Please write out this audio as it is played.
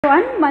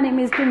Everyone, my name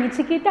is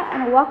Tumi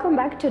and welcome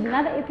back to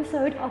another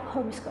episode of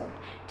Homescope.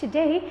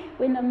 Today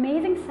we're in the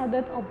amazing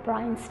suburb of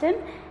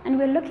Bryanston and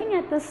we're looking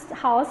at this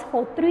house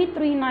for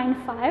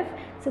 3395.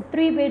 It's a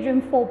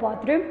 3-bedroom,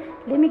 4-bathroom.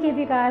 Let me give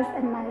you guys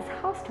a nice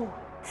house tour.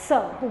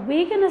 So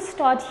we're going to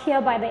start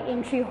here by the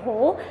entry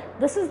hall.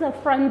 This is the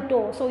front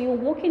door. So you're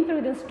walking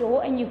through this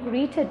door and you're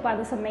greeted by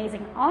this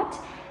amazing art.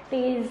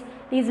 There's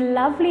these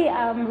lovely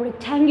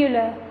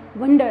rectangular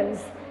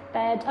windows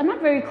that are not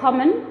very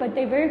common, but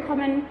they're very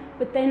common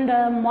within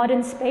the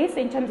modern space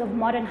in terms of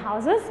modern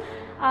houses.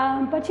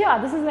 But yeah,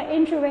 this is the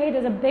entryway.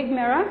 There's a big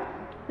mirror,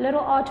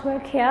 little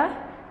artwork here,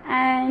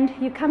 and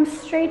you come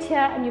straight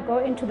here and you go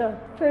into the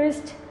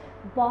first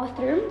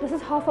bathroom. This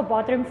is half a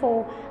bathroom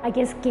for, I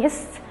guess,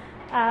 guests.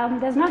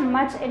 There's not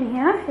much in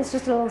here. It's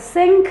just a little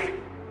sink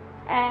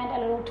and a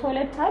little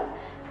toilet tub,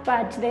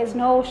 but there's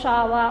no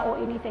shower or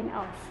anything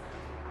else.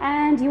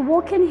 And you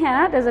walk in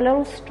here, there's a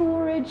little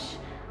storage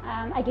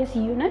I guess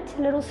unit,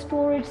 a little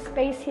storage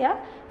space here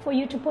for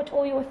you to put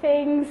all your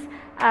things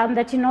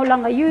that you're no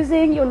longer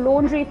using, your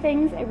laundry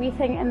things,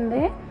 everything in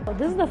there. So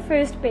this is the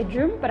first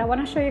bedroom, but I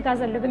want to show you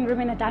guys a living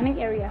room and a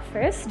dining area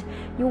first.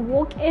 You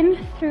walk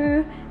in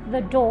through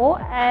the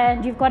door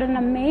and you've got an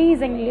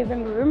amazing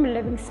living room,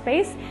 living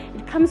space.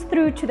 It comes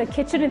through to the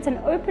kitchen. It's an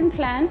open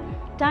plan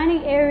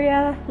dining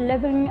area,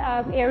 living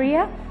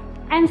area,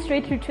 and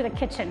straight through to the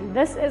kitchen.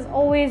 This is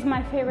always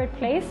my favorite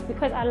place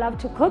because I love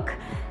to cook.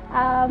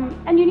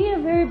 And you need a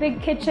very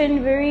big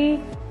kitchen, very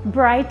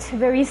bright,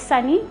 very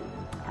sunny.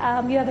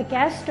 You have a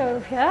gas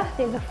stove here.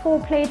 There's a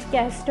 4-plate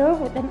gas stove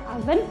with an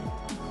oven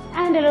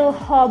and a little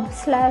hob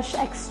 /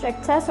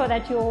 extractor so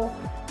that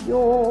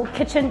your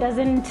kitchen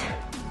doesn't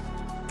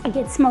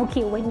get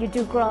smoky when you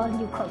do grill and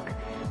you cook.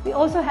 We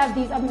also have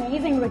these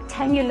amazing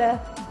rectangular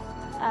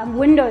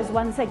windows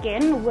once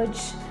again,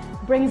 which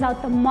brings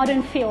out the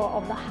modern feel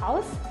of the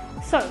house.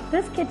 So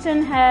this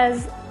kitchen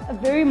has a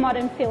very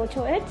modern feel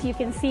to it. You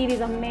can see these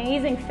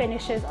amazing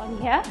finishes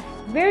on here.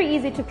 Very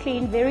easy to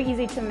clean, very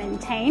easy to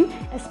maintain,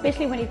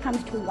 especially when it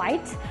comes to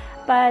white.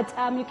 But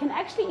you can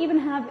actually even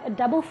have a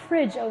double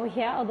fridge over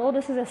here. Although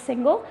this is a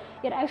single,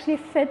 it actually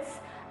fits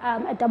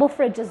a double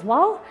fridge as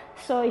well.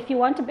 So if you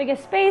want a bigger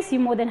space,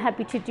 you're more than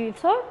happy to do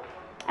so.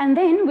 And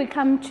then we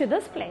come to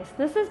this place.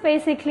 This is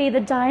basically the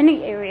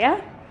dining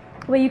area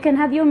where you can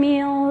have your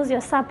meals,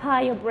 your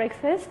supper, your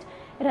breakfast.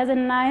 It has a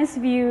nice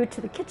view to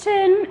the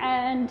kitchen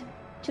and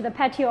to the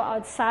patio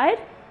outside.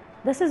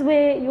 This is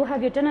where you'll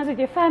have your dinners with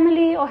your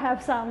family or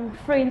have some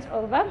friends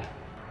over.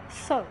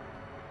 So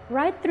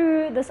right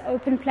through this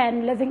open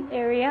plan living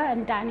area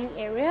and dining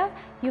area,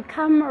 you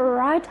come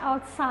right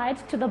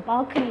outside to the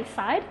balcony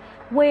side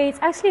where it's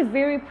actually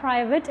very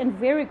private and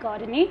very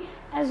gardeny.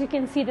 As you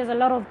can see, there's a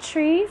lot of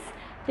trees.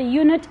 The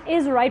unit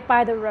is right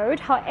by the road.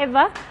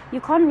 However,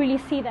 you can't really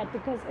see that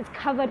because it's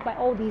covered by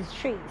all these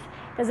trees.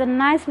 There's a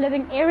nice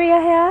living area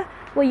here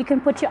where you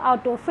can put your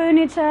outdoor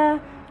furniture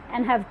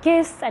and have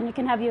guests, and you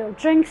can have your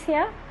drinks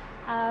here.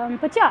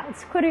 But yeah,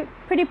 it's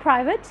pretty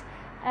private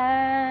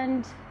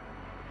and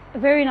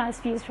very nice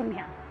views from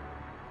here.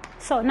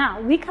 So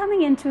now we're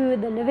coming into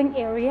the living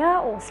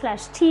area or /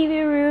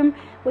 TV room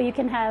where you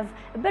can have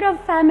a bit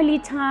of family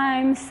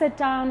time, sit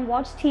down,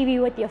 watch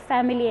TV with your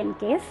family and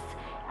guests.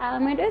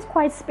 It is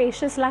quite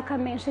spacious. Like I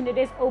mentioned, it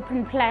is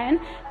open plan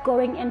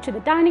going into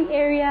the dining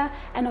area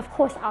and of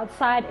course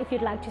outside if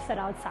you'd like to sit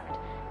outside.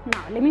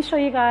 Now let me show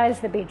you guys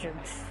the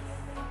bedrooms.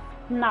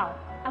 Now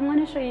I'm going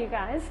to show you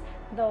guys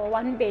the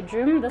 1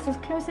 bedroom. This is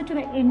closer to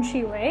the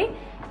entryway.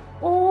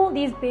 All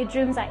these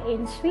bedrooms are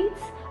en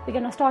suites. We're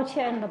going to start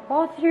here in the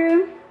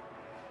bathroom.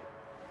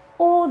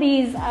 All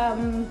these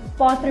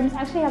bathrooms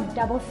actually have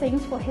double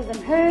sinks for his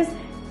and hers,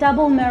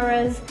 double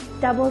mirrors,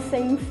 double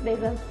sinks.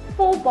 There's a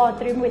full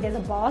bathroom where there's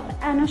a bath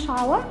and a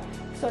shower,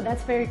 so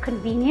that's very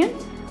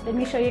convenient. Let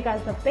me show you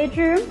guys the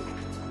bedroom.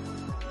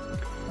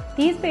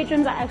 These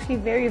bedrooms are actually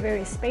very,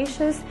 very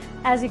spacious.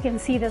 As you can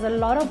see, there's a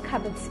lot of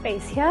cupboard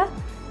space here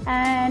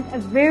and a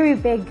very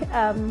big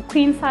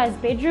queen size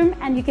bedroom,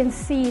 and you can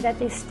see that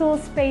there's still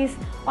space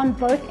on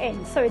both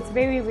ends, so it's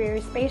very,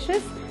 very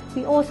spacious.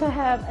 We also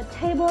have a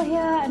table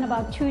here and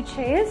about 2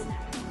 chairs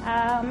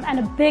and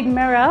a big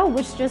mirror,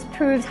 which just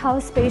proves how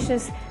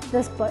spacious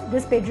this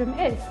bedroom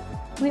is.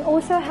 We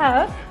also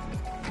have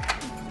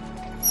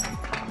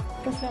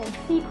this little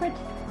secret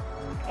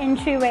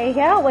entryway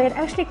here where it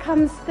actually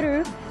comes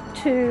through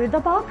to the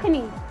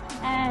balcony,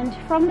 and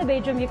from the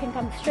bedroom you can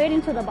come straight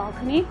into the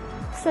balcony,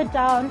 sit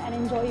down and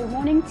enjoy your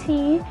morning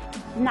tea.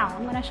 Now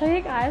I'm going to show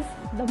you guys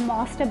the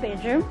master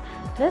bedroom.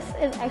 This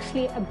is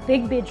actually a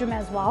big bedroom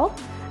as well.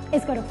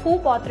 It's got a full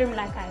bathroom,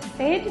 like I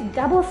said,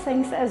 double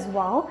sinks as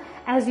well.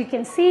 As you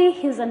can see,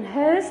 his and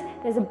hers,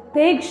 there's a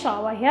big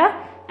shower here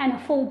and a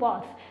full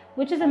bath,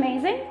 which is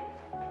amazing.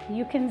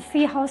 You can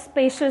see how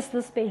spacious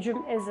this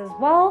bedroom is as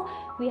well.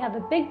 We have a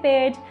big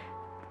bed,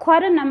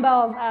 quite a number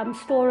of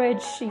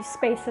storage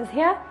spaces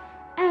here,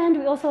 and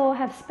we also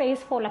have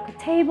space for like a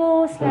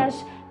table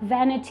 /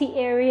 vanity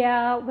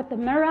area with the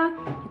mirror.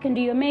 You can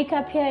do your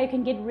makeup here, you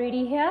can get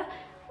ready here,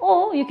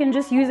 or you can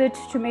just use it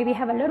to maybe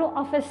have a little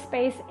office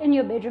space in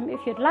your bedroom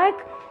if you'd like.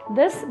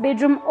 This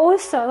bedroom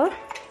also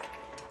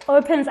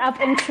opens up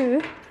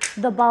into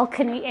the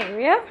balcony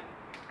area,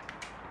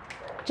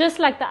 just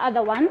like the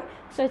other one.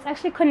 So it's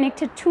actually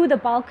connected to the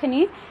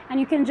balcony, and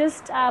you can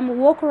just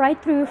walk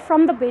right through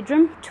from the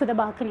bedroom to the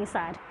balcony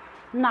side.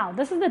 Now,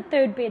 this is the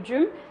third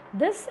bedroom.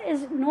 This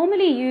is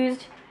normally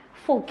used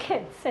for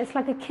kids. So it's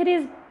like a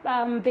kiddie's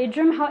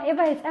bedroom.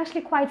 However, it's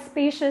actually quite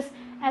spacious.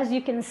 As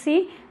you can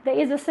see, there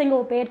is a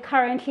single bed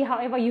currently.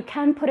 However, you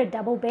can put a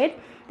double bed.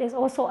 There's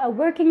also a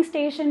working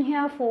station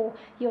here for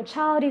your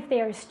child if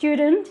they're a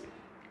student,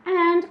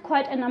 and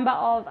quite a number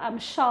of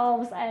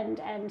shelves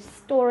and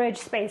storage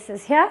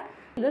spaces here.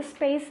 This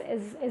space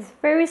is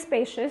very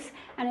spacious,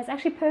 and it's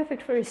actually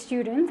perfect for a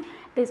student.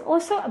 There's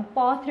also a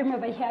bathroom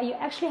over here. You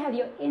actually have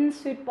your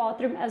in-suite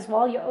bathroom as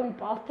well, your own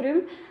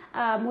bathroom,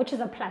 which is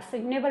a plus. So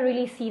you never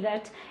really see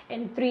that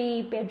in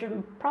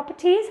 3-bedroom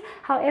properties.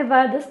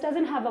 However, this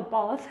doesn't have a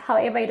bath.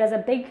 However, it has a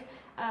big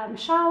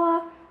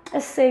shower, a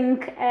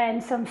sink,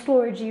 and some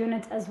storage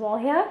units as well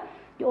here.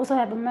 You also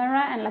have a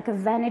mirror and like a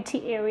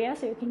vanity area,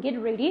 so you can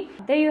get ready.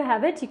 There you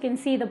have it. You can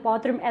see the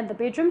bathroom and the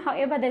bedroom.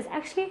 However, there's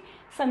actually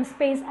some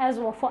space as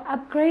well for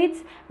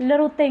upgrades,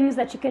 little things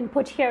that you can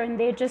put here and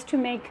there just to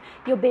make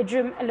your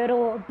bedroom a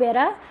little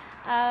better.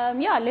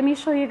 Yeah, let me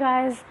show you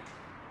guys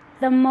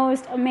the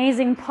most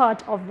amazing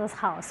part of this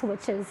house,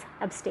 which is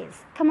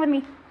upstairs. Come with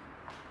me.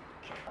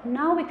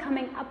 Now we're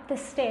coming up the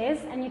stairs,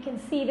 and you can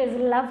see there's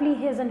lovely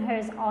his and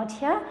hers art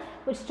here,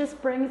 which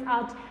just brings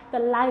out the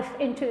life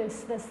into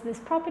this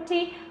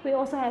property. We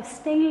also have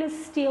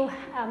stainless steel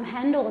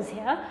handles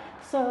here,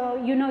 so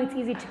you know it's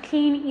easy to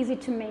clean, easy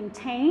to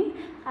maintain.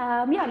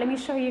 Yeah, let me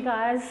show you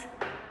guys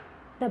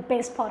the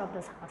best part of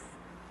this house.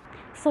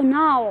 So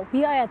now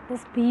we are at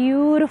this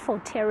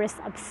beautiful terrace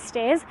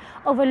upstairs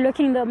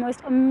overlooking the most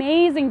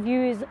amazing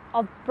views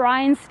of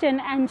Bryanston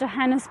and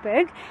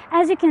Johannesburg.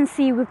 As you can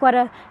see, we've got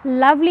a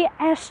lovely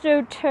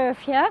astroturf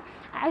here.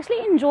 I actually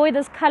enjoy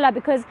this color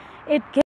because it gives